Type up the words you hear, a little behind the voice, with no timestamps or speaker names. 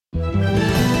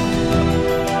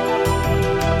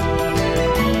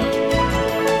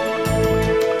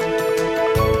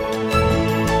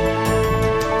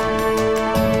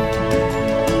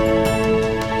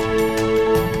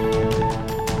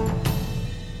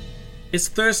It's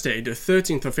Thursday, the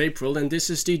 13th of April, and this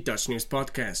is the Dutch News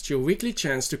Podcast, your weekly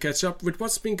chance to catch up with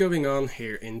what's been going on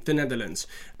here in the Netherlands.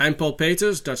 I'm Paul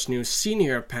Peters, Dutch News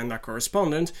Senior Panda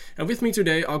Correspondent, and with me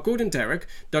today are Gordon Derrick,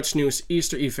 Dutch News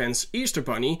Easter Events Easter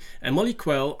Bunny, and Molly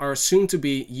Quell, our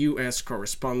soon-to-be US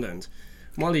correspondent.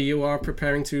 Molly, you are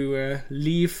preparing to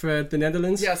leave the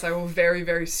Netherlands? Yes, I will very,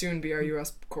 very soon be our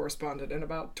U.S. correspondent in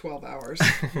about 12 hours.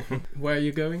 Where are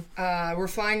you going? We're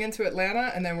flying into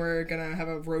Atlanta, and then we're going to have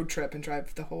a road trip and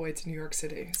drive the whole way to New York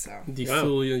City. So the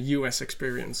full U.S.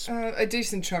 experience. A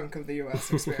decent chunk of the U.S.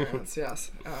 experience,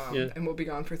 yes. And we'll be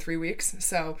gone for 3 weeks.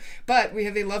 But we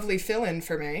have a lovely fill-in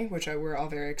for me, which we're all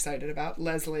very excited about.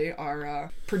 Leslie, our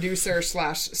producer /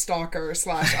 stalker /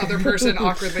 other person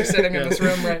awkwardly sitting in this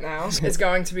room right now, is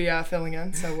going to be filling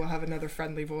in, so we'll have another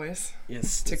friendly voice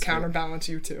to counterbalance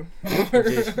you two.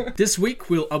 This week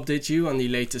we'll update you on the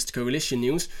latest coalition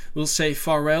news, we'll say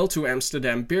farewell to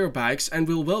Amsterdam beer bikes, and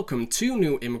we'll welcome 2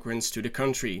 new immigrants to the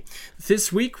country.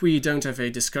 This week we don't have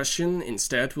a discussion,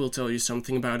 instead we'll tell you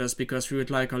something about us because we would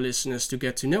like our listeners to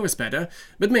get to know us better,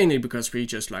 but mainly because we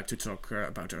just like to talk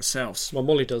about ourselves. Well,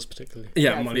 Molly does particularly.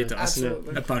 Yeah, Molly does.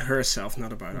 Absolutely. About herself,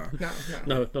 not about her.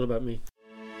 No, not about me.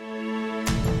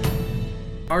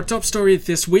 Our top story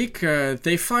this week,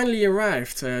 they finally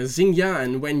arrived. Xingya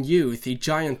and Wenyu, the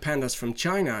giant pandas from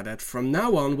China that from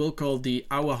now on will call the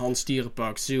Ouwehands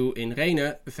Dierenpark Zoo in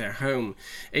Rhenen their home.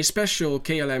 A special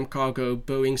KLM cargo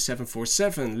Boeing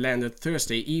 747 landed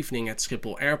Thursday evening at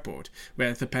Schiphol Airport,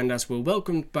 where the pandas were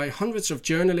welcomed by hundreds of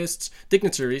journalists,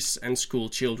 dignitaries and school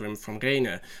children from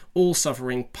Rhenen, all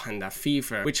suffering panda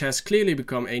fever, which has clearly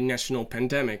become a national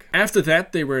pandemic. After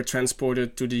that, they were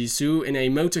transported to the zoo in a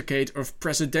motorcade of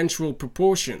presidential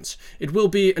proportions. It will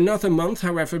be another month,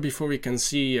 however, before we can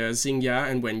see Xingya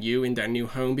and Wenyu in their new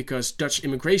home, because Dutch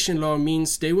immigration law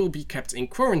means they will be kept in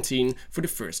quarantine for the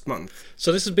first month.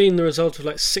 So this has been the result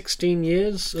of 16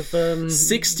 years of...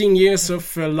 16 years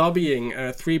of lobbying.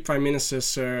 3 prime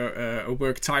ministers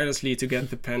worked tirelessly to get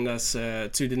the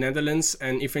pandas to the Netherlands,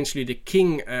 and eventually the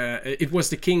king, it was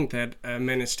the king that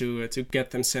managed to get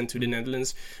them sent to the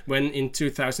Netherlands, when in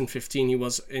 2015 he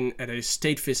was at a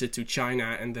state visit to China,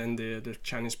 and then the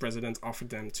Chinese president offered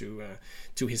them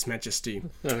to His Majesty.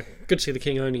 Oh, good to see the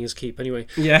king owning his keep anyway.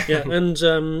 Yeah. And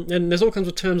there's all kinds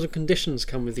of terms and conditions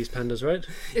come with these pandas, right?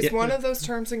 Is one of those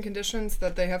terms and conditions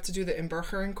that they have to do the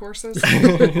inburgering courses?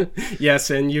 Yes,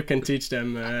 and you can teach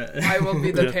them. I will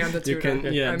be the panda tutor.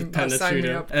 The panda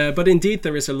tutor. But indeed,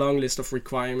 there is a long list of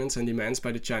requirements and demands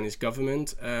by the Chinese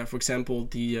government. For example,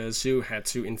 the zoo had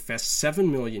to invest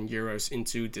 7 million euros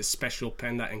into this special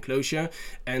panda enclosure,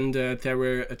 and there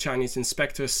were Chinese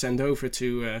inspectors sent over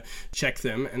to check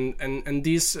them, and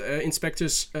these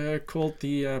inspectors called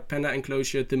the panda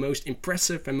enclosure the most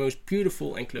impressive and most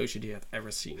beautiful enclosure they had ever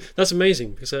seen. That's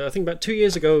amazing, because I think about 2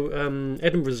 years ago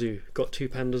Edinburgh Zoo got 2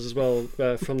 pandas as well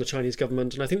from the Chinese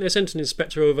government, and I think they sent an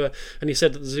inspector over and he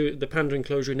said that the panda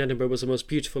enclosure in Edinburgh was the most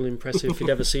beautiful and impressive he'd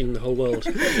ever seen in the whole world.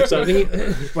 So I think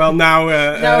well, now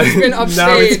it's been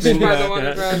upstaged by the one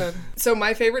in Rhenen. So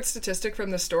my favorite statistic from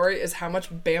the story is how much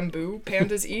bamboo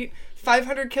pandas eat.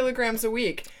 500 kilograms a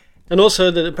week. And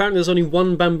also that apparently there's only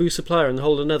one bamboo supplier in the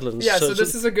whole of the Netherlands. Yeah, so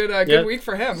this is a good week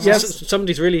for him. Yes,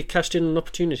 somebody's really cashed in an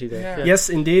opportunity there. Yeah. Yes,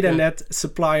 indeed, and that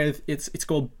supplier, it's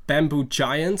called Bamboo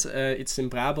Giant. It's in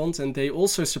Brabant, and they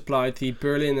also supplied the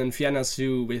Berlin and Vienna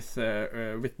Zoo with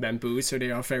bamboo. So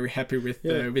they are very happy with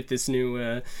this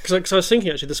new. Because I was thinking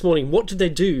actually this morning, what did they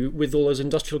do with all those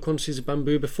industrial quantities of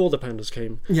bamboo before the pandas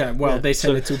came? Yeah, well, they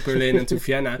sent it to Berlin and to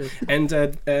Vienna, and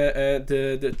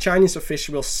the Chinese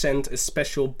officials sent a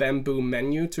special bamboo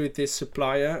menu to this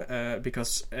supplier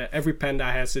because every panda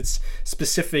has its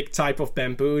specific type of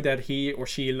bamboo that he or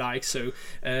she likes. So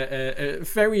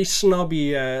very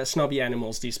snobby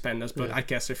animals, these pandas, but I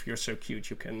guess if you're so cute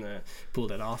you can pull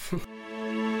that off.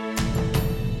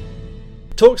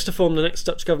 Talks to form the next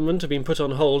Dutch government have been put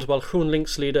on hold while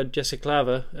GroenLinks leader Jesse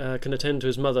Klaver can attend to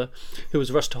his mother, who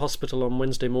was rushed to hospital on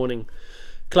Wednesday morning.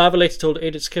 Klaver later told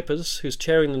Edith Schippers, who's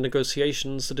chairing the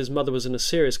negotiations, that his mother was in a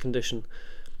serious condition.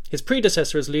 His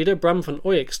predecessor as leader, Bram van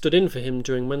Ooyek, stood in for him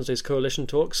during Wednesday's coalition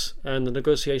talks, and the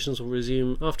negotiations will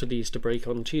resume after the Easter break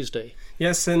on Tuesday.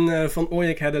 Yes, and van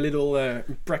Ooyek had a little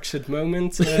Brexit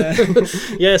moment.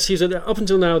 Yes, up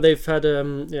until now they've had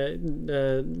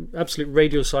absolute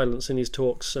radio silence in these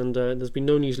talks, and there's been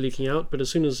no news leaking out. But as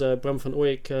soon as Bram van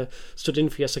Ooyek stood in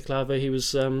for Jesse Klaver,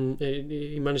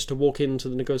 he managed to walk into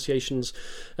the negotiations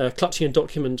clutching a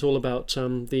document all about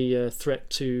the threat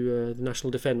to the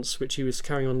national defence, which he was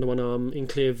carrying under one arm in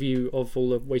clear view of all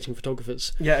the waiting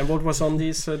photographers. Yeah, and what was on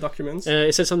these documents?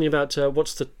 It said something about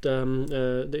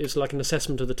it's like an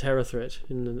assessment of the terror threat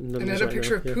in the and had a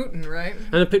picture of Putin, right?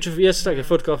 And a picture of, yes, like a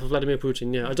photograph of Vladimir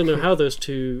Putin. Yeah, I don't know how those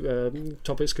two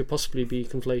topics could possibly be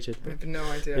conflated. I have no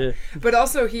idea. Yeah. But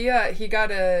also he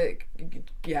got it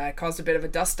caused a bit of a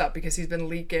dust up because he's been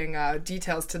leaking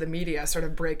details to the media, sort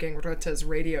of breaking Rutte's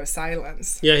radio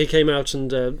silence. Yeah, he came out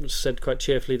and said quite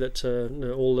cheerfully that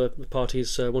all the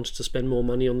parties wanted to spend more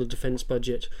money on the defence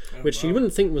budget, which you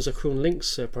wouldn't think was a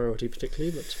GroenLinks priority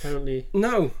particularly, but apparently...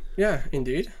 No. Yeah,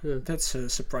 indeed. Yeah. That's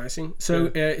surprising. So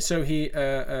he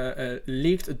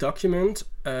leaked a document.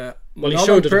 He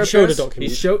showed a document. He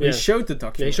showed the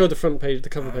document. Yeah, he showed the front page, the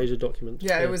cover page of the document.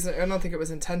 Yeah, it was. I don't think it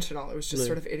was intentional. It was just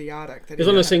sort of idiotic. It's one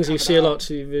of those things you see a lot.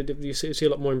 You see a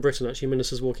lot more in Britain. Actually,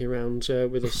 ministers walking around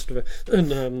with a sort of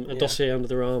a dossier under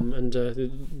their arm and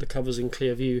the covers in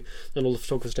clear view, and all the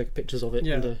photographers take pictures of it.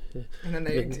 Yeah. And then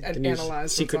they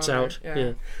analyze secrets out.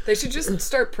 Yeah. They should just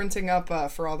start printing up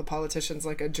for all the politicians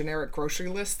like a generic grocery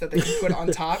list that they can put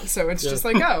on top. So it's just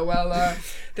like,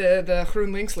 the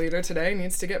GroenLinks leader today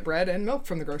needs to get bread and milk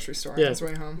from the grocery store on his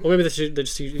way home. Or maybe they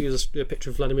just use a picture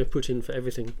of Vladimir Putin for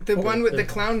everything. The one with the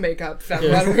clown makeup, that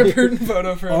Vladimir Putin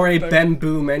photo for or everything. A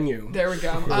bamboo menu. There we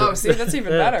go. Oh, see, that's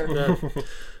even better.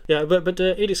 Yeah, but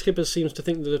Edith Schippers seems to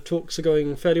think that the talks are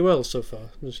going fairly well so far,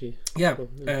 doesn't she? Yeah,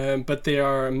 but they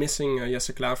are missing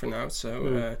Jesse Klaver now,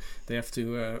 so they have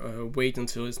to wait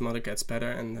until his mother gets better,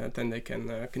 and then they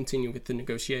can continue with the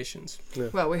negotiations. Yeah.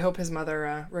 Well, we hope his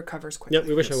mother recovers quickly. Yeah,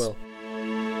 we wish her well.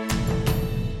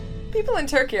 People in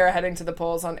Turkey are heading to the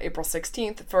polls on April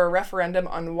 16th for a referendum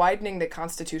on widening the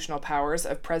constitutional powers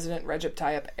of President Recep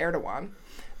Tayyip Erdogan.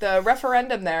 The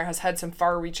referendum there has had some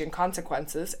far-reaching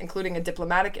consequences, including a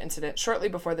diplomatic incident shortly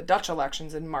before the Dutch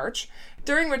elections in March,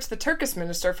 during which the Turkish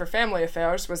Minister for Family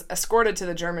Affairs was escorted to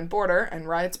the German border and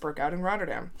riots broke out in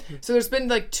Rotterdam. So there's been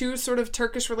like two sort of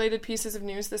Turkish-related pieces of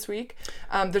news this week.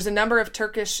 There's a number of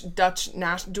Turkish-Dutch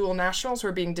dual nationals who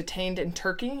are being detained in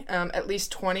Turkey. At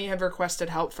least 20 have requested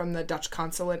help from the Dutch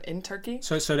consulate in Turkey.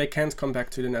 So they can't come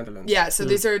back to the Netherlands? Yeah, so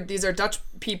these are Dutch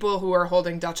people who are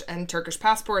holding Dutch and Turkish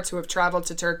passports who have traveled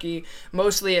to Turkey,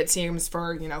 mostly it seems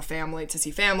for, family, to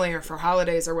see family or for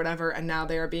holidays or whatever, and now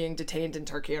they are being detained in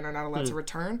Turkey and are not allowed to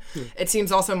return. It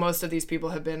seems also most of these people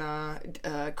have been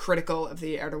critical of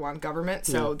the Erdogan government,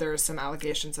 so there's some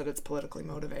allegations that it's politically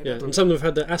motivated. Yeah, and some have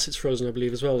had their assets frozen, I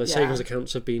believe, as well. Their savings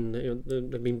accounts have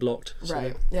been blocked. So.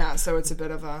 Right, yeah, so it's a bit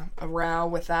of a row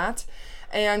with that.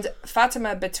 And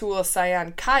Fatima Betul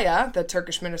Sayan Kaya, the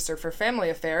Turkish Minister for Family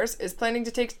Affairs, is planning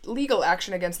to take legal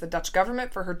action against the Dutch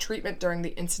government for her treatment during the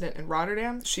incident in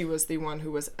Rotterdam. She was the one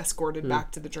who was escorted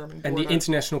back to the German border. And the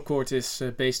International Court is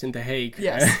based in The Hague.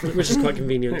 Yes. Which is quite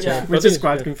convenient. Which is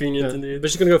quite convenient indeed. But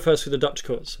she's going to go first through the Dutch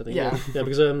courts, I think. Yeah.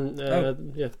 Because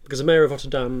the mayor of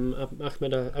Rotterdam,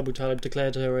 Ahmed Abu Talib,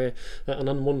 declared her an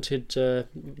unwanted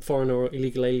foreigner or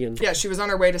illegal alien. Yeah, she was on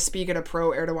her way to speak at a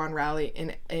pro-Erdogan rally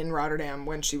in Rotterdam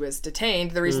when she was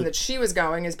detained. The reason that she was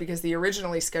going is because the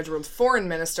originally scheduled foreign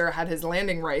minister had his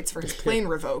landing rights for his plane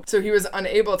revoked, so he was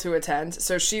unable to attend.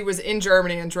 So she was in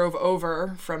Germany and drove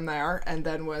over from there and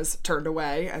then was turned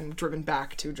away and driven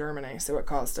back to Germany. So it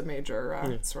caused a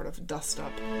major sort of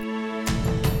dust-up.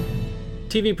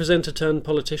 TV presenter turned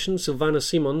politician Sylvana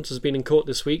Simons has been in court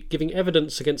this week, giving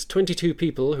evidence against 22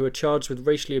 people who are charged with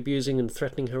racially abusing and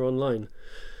threatening her online.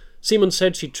 Simons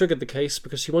said she triggered the case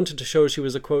because she wanted to show she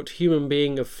was a, quote, human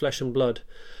being of flesh and blood.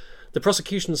 The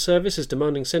prosecution service is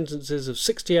demanding sentences of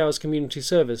 60 hours community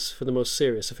service for the most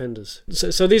serious offenders.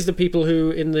 So these are the people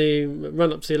who, in the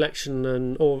run-up to the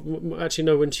election,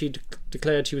 when she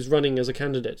declared she was running as a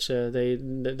candidate,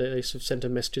 they sort of sent her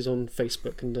messages on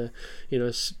Facebook and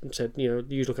said the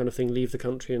usual kind of thing, leave the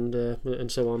country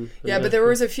and so on. Yeah, but there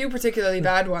was a few particularly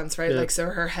bad ones, right? Like so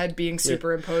her head being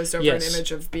superimposed over an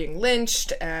image of being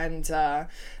lynched and.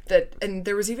 And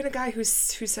there was even a guy who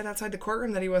said outside the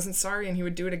courtroom that he wasn't sorry and he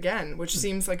would do it again, which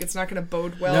seems like it's not going to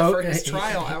bode well for his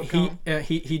trial outcome.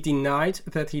 He denied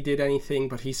that he did anything,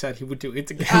 but he said he would do it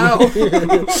again.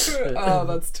 Oh,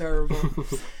 that's terrible.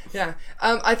 Yeah,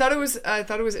 I thought it was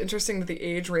interesting that the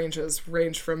age ranges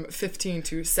range from 15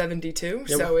 to 72.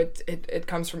 Yep. So it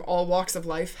comes from all walks of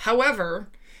life. However,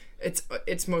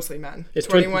 it's mostly men. It's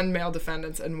 21 male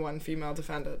defendants and 1 female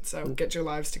defendant. So get your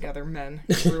lives together, men.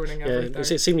 You're ruining everything.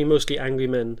 It's seemingly mostly angry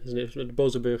men, isn't it? The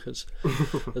bozeburgers,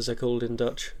 as they're called in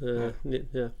Dutch. And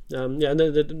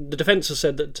the defence has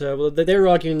said that they're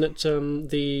arguing that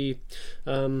the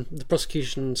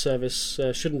prosecution service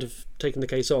shouldn't have taken the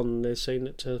case on. They're saying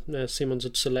that Simons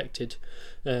had selected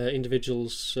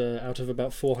individuals out of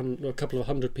about 400, or a couple of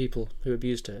hundred people who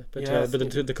abused her. But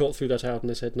the court threw that out, and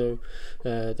they said no,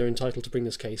 they're entitled to bring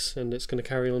this case, and it's going to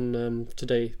carry on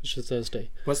today, which is Thursday.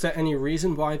 Was there any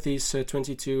reason why these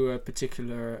 22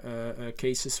 particular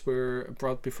cases were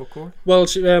brought before court? Well,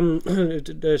 they were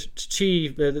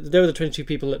the 22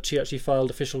 people that she actually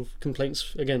filed official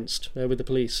complaints against with the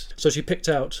police. So she picked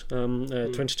out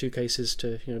 22 cases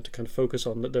to kind of focus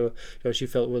on that they were, she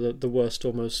felt were the worst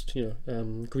or most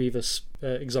grievous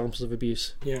examples of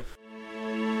abuse. Yeah.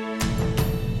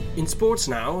 In sports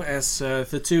now, as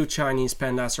the 2 Chinese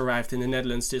pandas arrived in the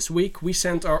Netherlands this week, we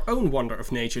sent our own wonder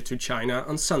of nature to China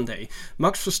on Sunday.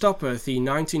 Max Verstappen, the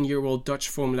 19-year-old Dutch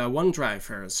Formula 1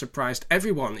 driver, surprised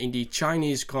everyone in the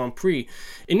Chinese Grand Prix.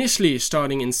 Initially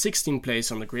starting in 16th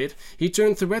place on the grid, he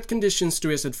turned the wet conditions to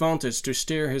his advantage to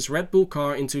steer his Red Bull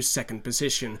car into 2nd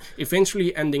position,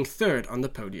 eventually ending 3rd on the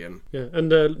podium. Yeah, and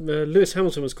Lewis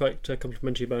Hamilton was quite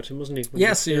complimentary about him, wasn't he?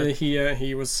 Yes,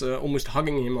 he was almost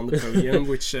hugging him on the podium,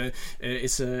 which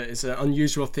it's an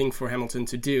unusual thing for Hamilton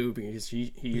to do, because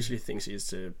he usually thinks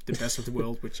he's the best of the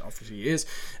world, which obviously he is.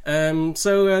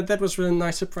 So that was a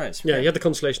nice surprise. Yeah, he had the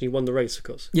consolation he won the race, of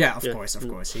course. Yeah, of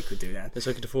course, he could do that.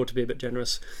 So he could afford to be a bit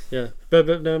generous. Yeah,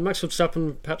 but Max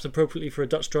Verstappen, perhaps appropriately for a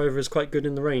Dutch driver, is quite good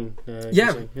in the rain.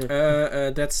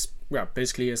 That's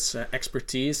basically his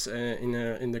expertise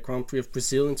in the Grand Prix of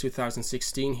Brazil in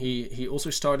 2016. He also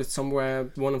started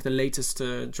somewhere, one of the latest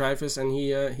drivers, and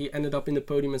he ended up in the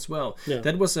podium as well. Yeah.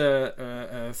 That was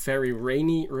a very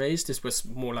rainy race. This was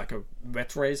more like a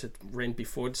wet race. It rained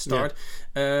before the start.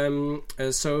 Yeah.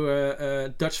 So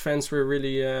Dutch fans were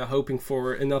really hoping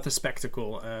for another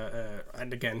spectacle,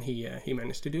 and again he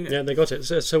managed to do that. Yeah, they got it.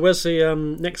 So where's the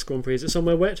next Grand Prix? Is it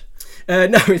somewhere wet?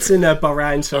 No, it's in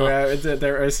Bahrain, so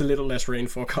there is a little less rain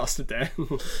forecasted there.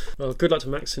 Well, good luck to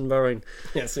Max in Bahrain.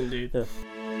 Yes, indeed. Yeah.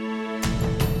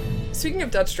 Speaking of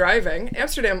Dutch driving,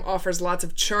 Amsterdam offers lots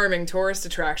of charming tourist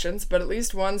attractions, but at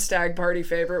least one stag party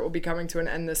favorite will be coming to an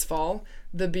end this fall: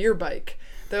 the beer bike.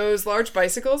 Those large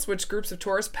bicycles, which groups of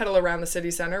tourists pedal around the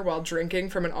city centre while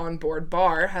drinking from an on-board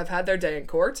bar, have had their day in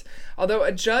court. Although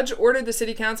a judge ordered the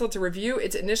city council to review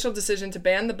its initial decision to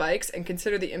ban the bikes and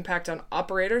consider the impact on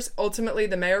operators, ultimately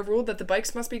the mayor ruled that the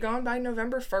bikes must be gone by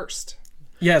November 1st.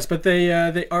 Yes, but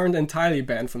they aren't entirely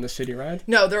banned from the city, right?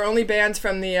 No, they're only banned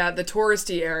from the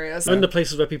touristy areas. And the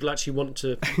places where people actually want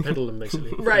to pedal them,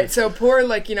 basically. Right, so poor,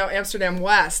 Amsterdam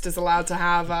West is allowed to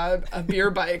have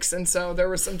beer bikes, and so there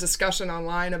was some discussion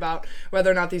online about whether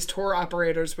or not these tour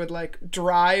operators would,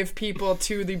 drive people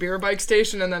to the beer bike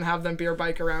station and then have them beer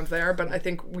bike around there, but I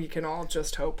think we can all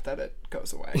just hope that it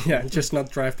goes away. Yeah, just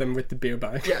not drive them with the beer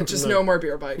bike. Yeah, just no more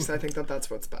beer bikes. I think that's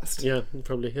what's best. Yeah,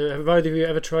 probably. Have either of you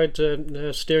ever tried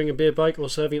steering a beer bike or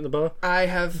serving at the bar? I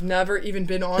have never even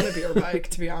been on a beer bike,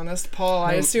 to be honest. Paul,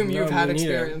 I assume you've had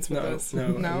experience with this.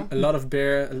 No? A lot of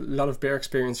beer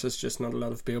experiences, just not a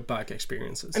lot of beer bike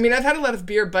experiences. I mean, I've had a lot of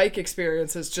beer bike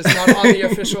experiences, just not on the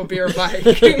official beer bike.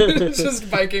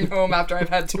 Just biking home after I've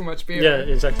had too much beer. Yeah,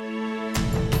 exactly.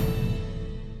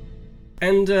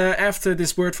 And after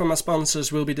this word from our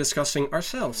sponsors, we'll be discussing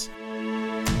ourselves.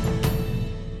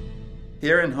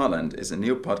 Here in Holland is a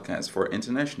new podcast for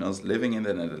internationals living in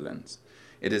the Netherlands.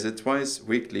 It is a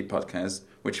twice-weekly podcast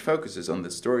which focuses on the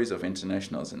stories of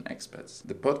internationals and expats.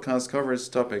 The podcast covers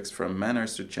topics from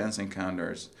manners to chance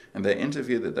encounters, and they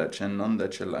interview the Dutch and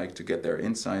non-Dutch alike to get their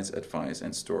insights, advice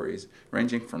and stories,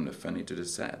 ranging from the funny to the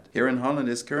sad. Here in Holland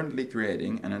is currently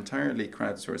creating an entirely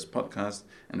crowdsourced podcast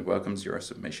and welcomes your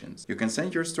submissions. You can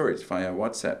send your stories via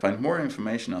WhatsApp. Find more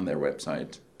information on their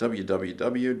website,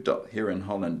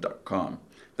 www.hereinholland.com.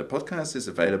 The podcast is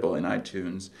available in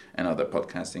iTunes and other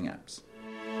podcasting apps.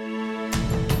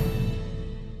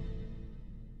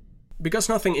 Because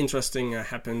nothing interesting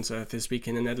happened this week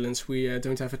in the Netherlands, we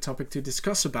don't have a topic to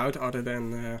discuss about other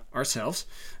than ourselves.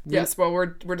 Yes, well,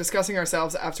 we're discussing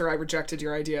ourselves after I rejected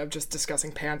your idea of just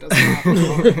discussing pandas,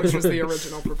 which was the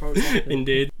original proposal.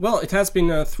 Indeed. Well, it has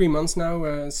been 3 months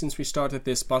now since we started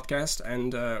this podcast,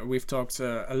 and we've talked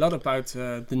a lot about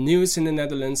the news in the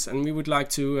Netherlands, and we would like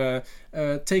to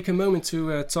take a moment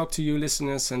to talk to you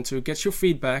listeners and to get your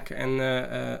feedback and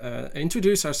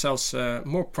introduce ourselves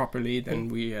more properly than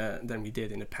we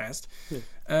did in the past.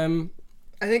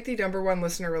 I think the number one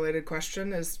listener-related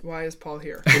question is, why is Paul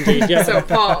here? Indeed, yeah. So,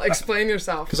 Paul, explain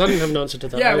yourself. Because I didn't have an answer to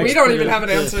that. Yeah, we don't even have an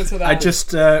answer to that. I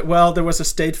just, there was a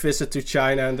state visit to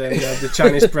China, and then the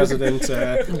Chinese president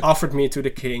offered me to the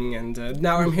king, and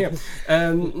now I'm here.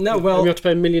 No, well... And we have to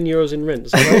pay €1 million in rent.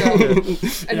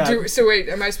 So wait,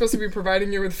 am I supposed to be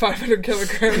providing you with 500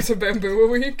 kilograms of bamboo a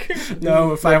week?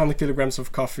 No, 500 kilograms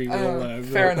of coffee will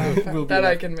fair enough. Will that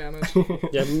I can manage.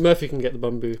 Yeah, Murphy can get the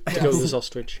bamboo to go with his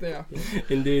ostrich. Yeah.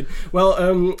 Indeed.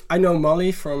 Well, I know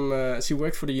Molly from, she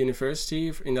worked for the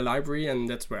university in the library, and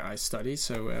that's where I studied.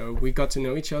 So we got to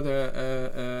know each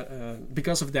other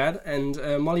because of that. And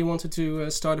Molly wanted to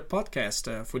start a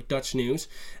podcast for Dutch news.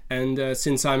 And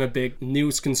since I'm a big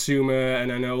news consumer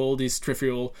and I know all these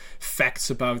trivial facts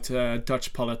about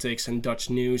Dutch politics and Dutch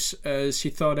news, she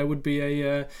thought I would be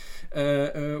a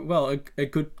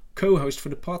good co-host for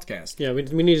the podcast. Yeah,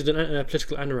 we needed a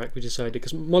political anorak, we decided,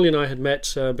 because Molly and I had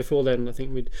met before then. I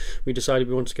think we decided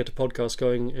we wanted to get a podcast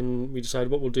going, and we decided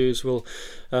what we'll do is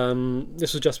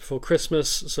this was just before Christmas,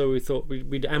 so we thought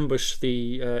we'd ambush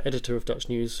the editor of Dutch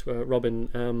News, Robin,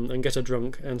 and get her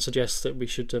drunk and suggest that we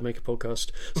should make a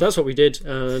podcast. So that's what we did,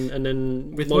 and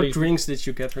then with Molly, what drinks did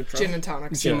you get her drunk? Gin and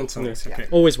tonics. Gin and tonics, okay.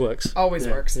 Always works. Always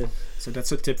works. Yeah. So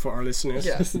that's a tip for our listeners.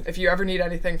 Yes. If you ever need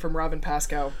anything from Robin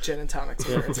Pascoe, gin and tonics.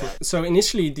 So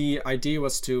initially the idea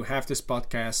was to have this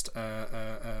podcast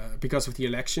because of the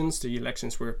elections. The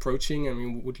elections were approaching, and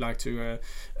we would like to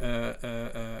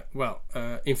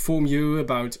inform you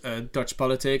about Dutch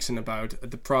politics and about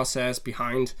the process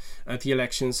behind the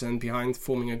elections and behind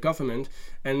forming a government.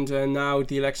 And now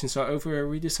the elections are over,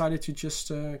 we decided to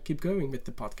just keep going with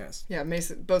the podcast. Yeah,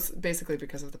 basically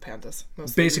because of the pandas.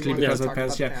 Basically because of the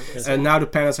pandas, yeah. And now the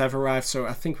pandas have arrived, so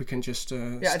I think we can just stop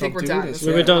I think we're doing done. this.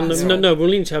 We're done. No, we'll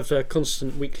need to have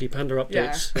constant weekly panda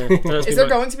updates. Yeah. Is there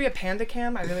going to be a panda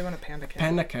cam? I really want a panda cam.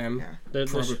 Panda cam,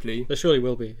 probably. There surely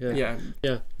will be. Yeah.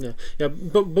 Yeah.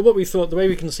 But what we thought, the way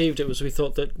we conceived it was, we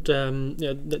thought that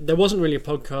there wasn't really a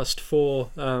podcast for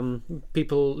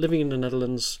people living in the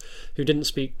Netherlands who didn't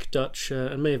speak Dutch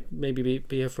and maybe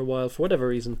be here for a while for whatever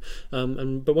reason,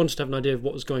 but wanted to have an idea of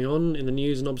what was going on in the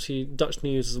news. And obviously Dutch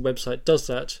News as a website does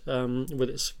that with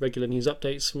its regular news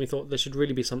updates, and we thought there should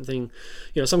really be something,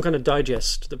 some kind of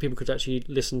digest that people could actually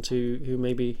listen to who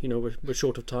maybe were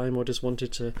short of time or just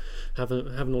wanted to have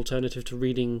an alternative to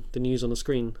reading the news on a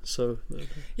screen. So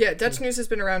Dutch News has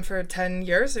been around for 10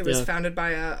 years. It was founded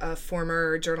by a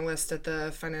former journalist at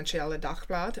the Financiële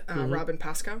Dagblad, Robin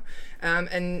Pascoe,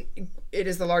 and it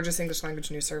is the largest English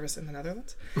language news service in the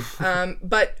Netherlands.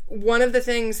 But one of the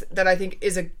things that I think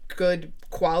is a good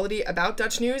quality about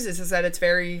Dutch News is that it's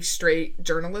very straight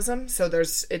journalism. So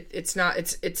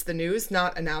it's the news,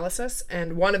 not analysis.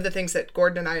 And one of the things that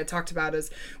Gordon and I had talked about is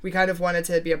we kind of wanted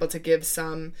to be able to give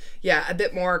some, a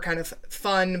bit more kind of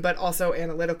fun, but also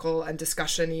analytical and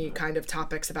discussion-y kind of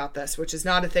topics about this, which is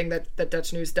not a thing that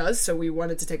Dutch News does. So we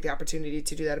wanted to take the opportunity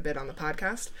to do that a bit on the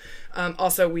podcast.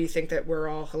 Also, we think that we're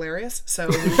all hilarious, so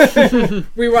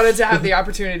we wanted to have the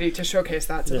opportunity to showcase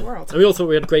that to the world. And we all thought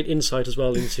we had great insight as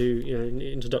well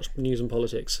into Dutch news and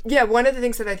politics. Yeah, one of the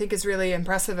things that I think is really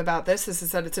impressive about this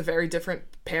is that it's a very different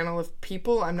panel of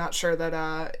people. I'm not sure that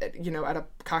at a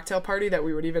cocktail party that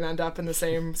we would even end up in the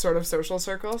same sort of social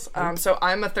circles. So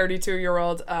I'm a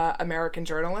 32-year-old American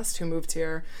journalist who moved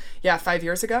here 5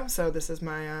 years ago. So this is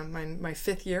my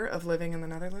fifth year of living in the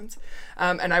Netherlands.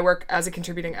 And I work as a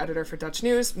contributing editor for Dutch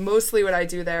News. Mostly what I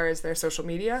do there is their social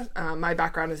media. My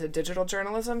background is in digital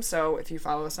journalism, so if you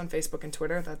follow us on Facebook and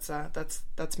Twitter,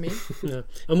 that's me. Yeah.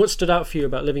 And what stood out for you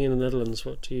about living in the Netherlands?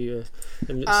 What do you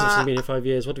since you've been here 5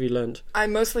 years, what have you learned?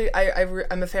 I'm a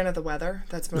fan of the weather.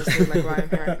 That's mostly why I'm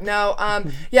here. No,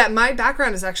 my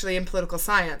background is actually in political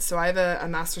science. So I have a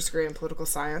master's degree in political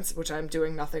science, which I'm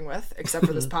doing nothing with except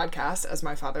for this podcast, as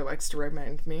my father likes to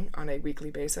remind me on a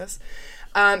weekly basis.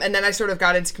 And then I sort of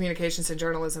got into communications and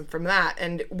journalism from that.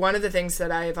 And one of the things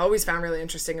that I've always found really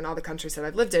interesting in all the countries that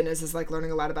I've lived in is like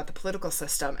learning a lot about the political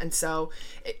system. And so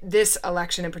this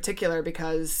election in particular,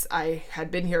 because I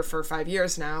had been here for 5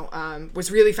 years now,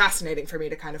 was really fascinating for me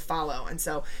to kind of follow. And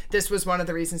so this was one of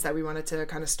the reasons that we wanted to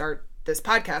kind of start this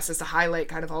podcast, is to highlight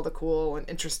kind of all the cool and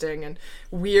interesting and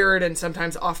weird and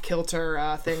sometimes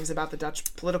off-kilter things about the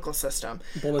Dutch political system.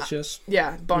 Bonnetjes.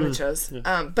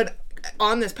 Bonnetjes. But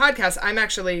on this podcast, I'm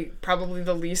actually probably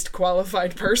the least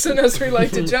qualified person, as we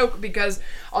like to joke, because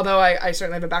although I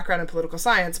certainly have a background in political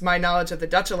science, my knowledge of the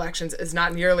Dutch elections is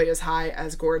not nearly as high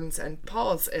as Gordon's and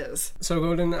Paul's is. So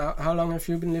Gordon, how long have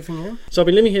you been living here? So I've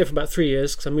been living here for about 3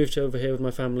 years, because I moved over here with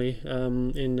my family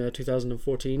in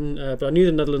 2014. But I knew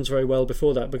the Netherlands very well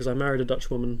before that, because I married a Dutch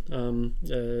woman.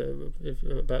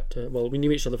 We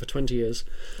knew each other for 20 years,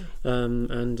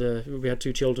 and we had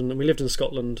 2 children, and we lived in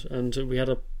Scotland, and we had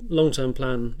a long-term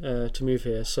plan to move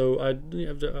here. So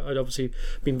I'd obviously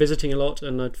been visiting a lot,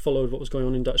 and I'd followed what was going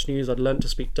on in Dutch news. I'd learnt to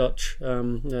speak Dutch,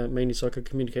 mainly so I could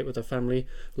communicate with her family.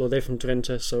 Although they're from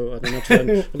Drenthe, so I didn't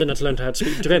have to learn how to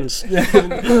speak Drents.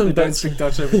 You don't speak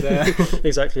Dutch over there.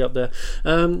 Exactly, up there.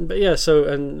 But yeah, so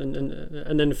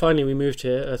and then finally we moved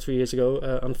here 3 years ago.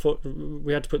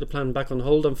 We had to put the plan back on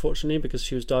hold, unfortunately, because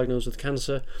she was diagnosed with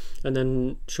cancer, and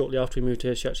then shortly after we moved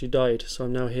here, she actually died. So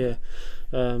I'm now here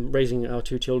raising our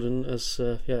 2 children as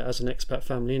an expat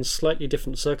family in slightly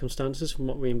different circumstances from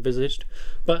what we envisaged.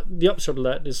 But the upshot of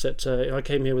that is that I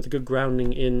came here with a good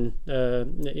grounding in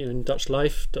Dutch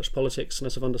life, Dutch politics, and I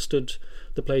sort of understood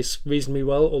the place reasonably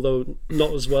well, although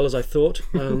not as well as I thought.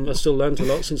 I still learned a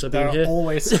lot since I've been here. There are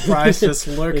always surprises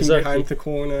lurking behind the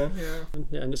corner.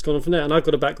 And it's gone on from there. And I've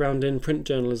got a background in print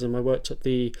journalism. I worked at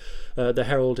the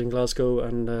Herald in Glasgow,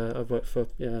 and I've worked for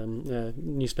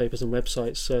newspapers and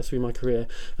websites through my career.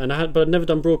 But I'd never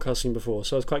done broadcasting before,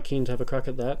 so I was quite keen to have a crack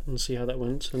at that and see how that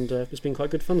went. And it's been quite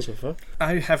good fun so far.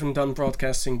 I haven't done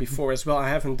broadcasting before as well. I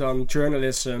haven't done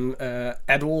journalism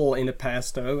at all in the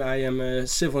past, though. I am a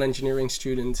civil engineering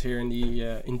student here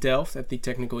in Delft at the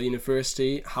Technical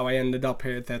University. How I ended up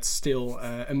here, that's still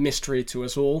a mystery to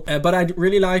us all. But I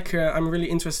really I'm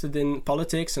really interested in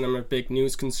politics, and I'm a big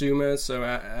news consumer, so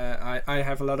I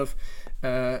have a lot of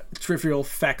trivial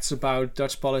facts about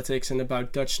Dutch politics and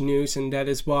about Dutch news, and that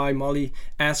is why Molly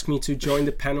asked me to join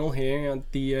the panel here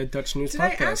at the Dutch News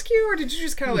Podcast. Did I ask you, or did you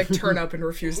just kind of like turn up and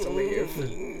refuse to leave?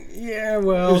 Yeah,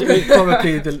 well,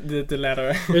 probably the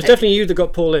latter. It was definitely you that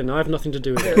got Paul in. I have nothing to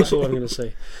do with it. That's all I'm going to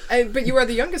say. But you are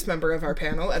the youngest member of our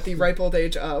panel at the ripe old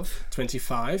age of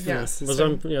 25. Yes.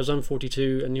 I'm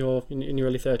 42, and you're in your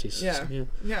early 30s.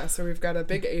 Yeah. So we've got a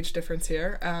big age difference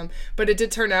here. But it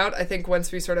did turn out, I think,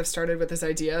 once we sort of started with this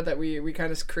idea, that we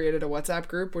kind of created a WhatsApp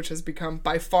group, which has become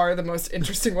by far the most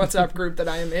interesting WhatsApp group that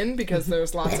I am in, because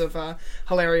there's lots of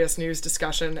hilarious news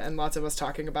discussion and lots of us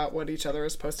talking about what each other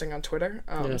is posting on Twitter.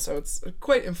 So it's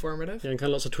quite informative. Yeah, and kind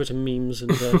of lots of Twitter memes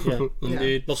and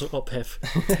indeed, lots of op-hef.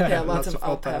 Lots of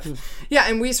op-hef. Yeah,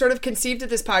 and we sort of conceived of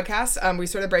this podcast. We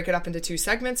sort of break it up into 2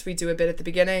 segments. We do a bit at the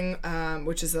beginning,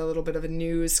 which is a little bit of a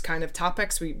news kind of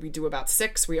topics. We do about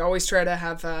 6. We always try to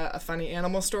have a funny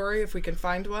animal story if we can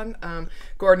find one.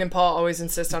 Gordon and Paul always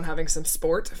insist on having some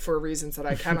sport for reasons that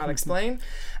I cannot explain.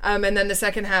 And then the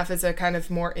second half is a kind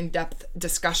of more in-depth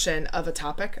discussion of a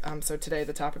topic. So today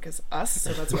the topic is us,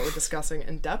 so that's what we're discussing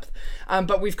in depth.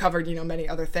 But we've covered, many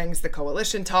other things, the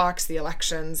coalition talks, the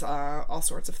elections, all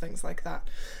sorts of things like that.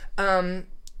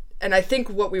 And I think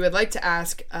what we would like to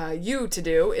ask you to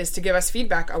do is to give us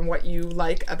feedback on what you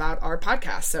like about our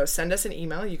podcast. So send us an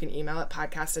email. You can email at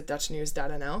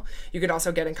podcast@dutchnews.nl. You could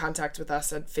also get in contact with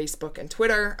us at Facebook and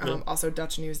Twitter, also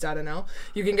dutchnews.nl.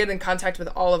 You can get in contact with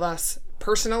all of us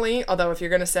personally, although if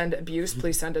you're going to send abuse,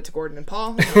 please send it to Gordon and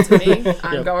Paul, not to me.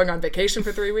 I'm going on vacation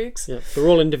for 3 weeks. Yeah, we're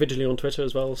all individually on Twitter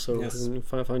as well, so you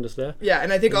can find us there. Yeah,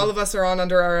 and I think all of us are on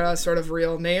under our sort of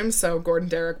real names, so Gordon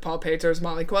Derrick, Paul Peters,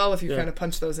 Molly Quell. If you kind of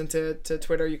punch those into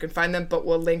Twitter, you can find them, but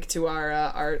we'll link to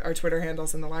our Twitter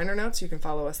handles in the liner notes. You can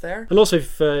follow us there. And also,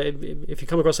 if you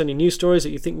come across any news stories that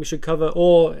you think we should cover,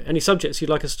 or any subjects you'd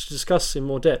like us to discuss in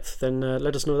more depth, then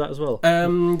let us know that as well.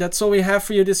 That's all we have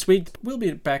for you this week. We'll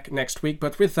be back next week,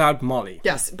 but without Molly.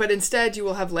 Yes, but instead you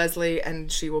will have Leslie,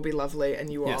 and she will be lovely, and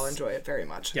you will all enjoy it very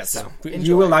much. Yes, so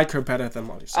you will like her better than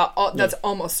Molly. That's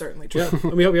almost certainly true. Yeah.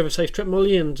 And we hope you have a safe trip,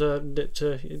 Molly, and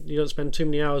that you don't spend too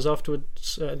many hours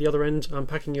afterwards at the other end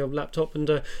unpacking your laptop.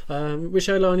 And which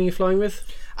airline are you flying with?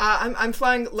 I'm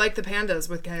flying like the Pandas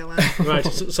with KLM. Right,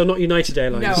 so not United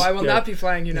Airlines. No, I will not be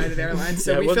flying United Airlines.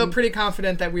 So we feel pretty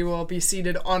confident that we will be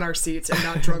seated on our seats and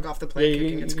not drug off the plane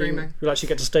kicking and screaming. You'll actually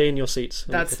get to stay in your seats.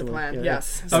 That's the plan,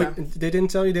 yes. So. Oh, they didn't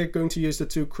tell you they're going to use the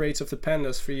 2 crates of the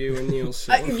Pandas for you and Niels.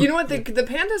 So. You know what, the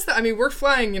Pandas, we're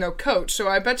flying, coach, so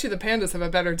I bet you the Pandas have a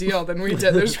better deal than we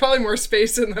did. There's probably more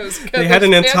space in those. They had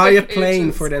an entire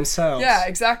plane for themselves. Yeah,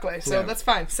 exactly. So that's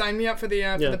fine. Sign me up for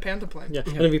the Panda plane. Yeah.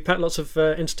 And have you packed lots of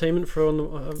entertainment for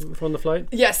on the flight?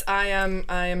 Yes, I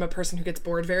am a person who gets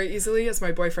bored very easily, as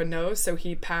my boyfriend knows. So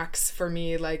he packs for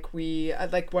me like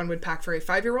one would pack for a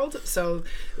 5-year-old. So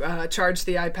charge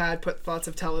the iPad, put lots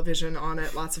of television information on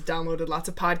it, lots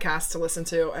of podcasts to listen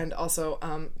to, and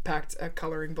also packed a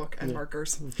coloring book and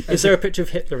markers. Is there a picture of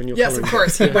Hitler in your Yes, coloring of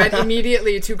course. He went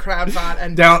immediately to Crowdbot,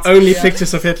 and there are only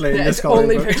pictures of Hitler in this it's coloring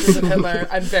only book. pictures of Hitler.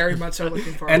 I'm very much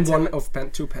looking forward and to one it. of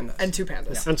two pandas. And two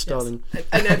pandas. And Stalin. Yes.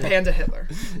 And then Panda Hitler.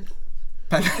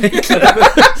 A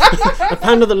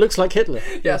panda that looks like Hitler.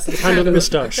 Yes, the panda with a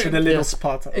moustache. With a little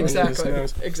spot on his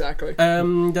nose. Exactly.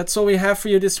 That's all we have for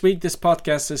you this week. This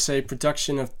podcast is a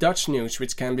production of Dutch News,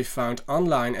 which can be found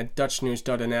online at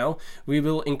dutchnews.nl. We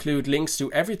will include links to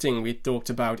everything we talked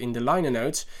about in the liner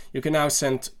notes. You can now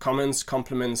send comments,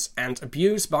 compliments, and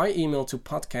abuse by email to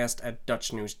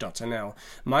podcast@dutchnews.nl.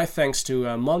 My thanks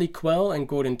to Molly Quell and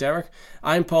Gordon Derrick.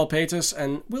 I'm Paul Peters,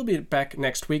 and we'll be back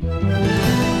next week.